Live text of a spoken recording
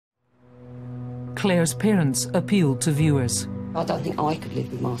Claire's parents appealed to viewers. I don't think I could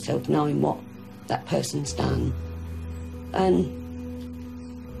live with myself knowing what that person's done. And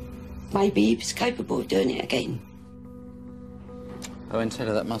maybe he was capable of doing it again. Oh,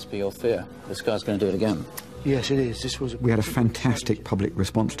 Taylor, that must be your fear. This guy's going to do it again. Yes, it is. We had a fantastic public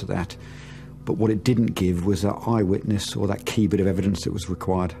response to that, but what it didn't give was that eyewitness or that key bit of evidence that was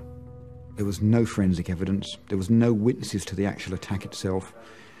required. There was no forensic evidence, there was no witnesses to the actual attack itself,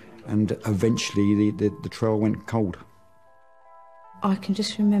 and eventually the trial went cold. I can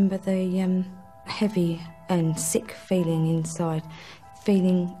just remember the heavy and sick feeling inside,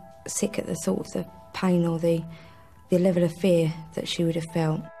 feeling sick at the thought of the pain or the level of fear that she would have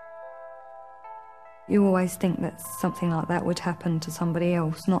felt. You always think that something like that would happen to somebody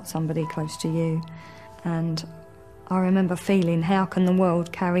else, not somebody close to you. And I remember feeling, how can the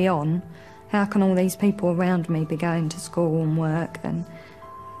world carry on? How can all these people around me be going to school and work, and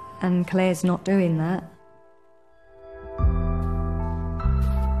Claire's not doing that?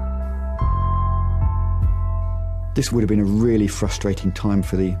 This would have been a really frustrating time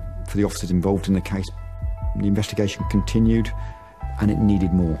for the officers involved in the case. The investigation continued, and it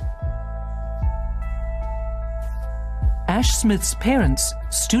needed more. Ash Smith's parents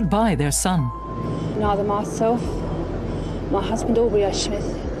stood by their son. Neither myself, my husband Aubrey Ash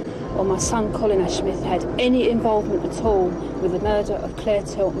Smith, or my son Colin Ash Smith had any involvement at all with the murder of Claire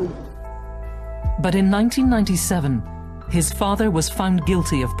Tiltman. But in 1997, his father was found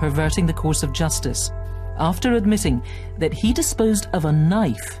guilty of perverting the course of justice after admitting that he disposed of a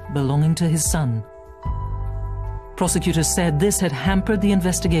knife belonging to his son. Prosecutors said this had hampered the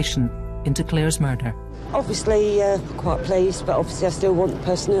investigation into Claire's murder. Obviously, quite pleased, but obviously I still want the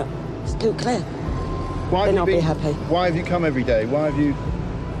person to kill Claire. Then I'll be happy. Why have you come every day? Why have you...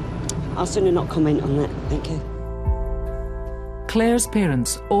 I'll sooner not comment on that, thank you. Claire's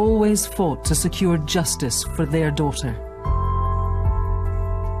parents always fought to secure justice for their daughter.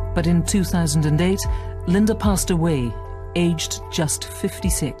 But in 2008, Linda passed away, aged just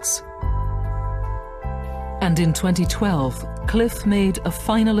 56. And in 2012, Cliff made a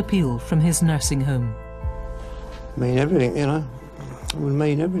final appeal from his nursing home. Mean everything, you know. It would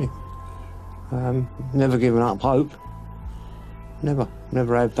mean everything. Never given up hope. Never.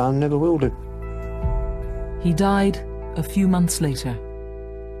 Never have done, never will do. He died a few months later.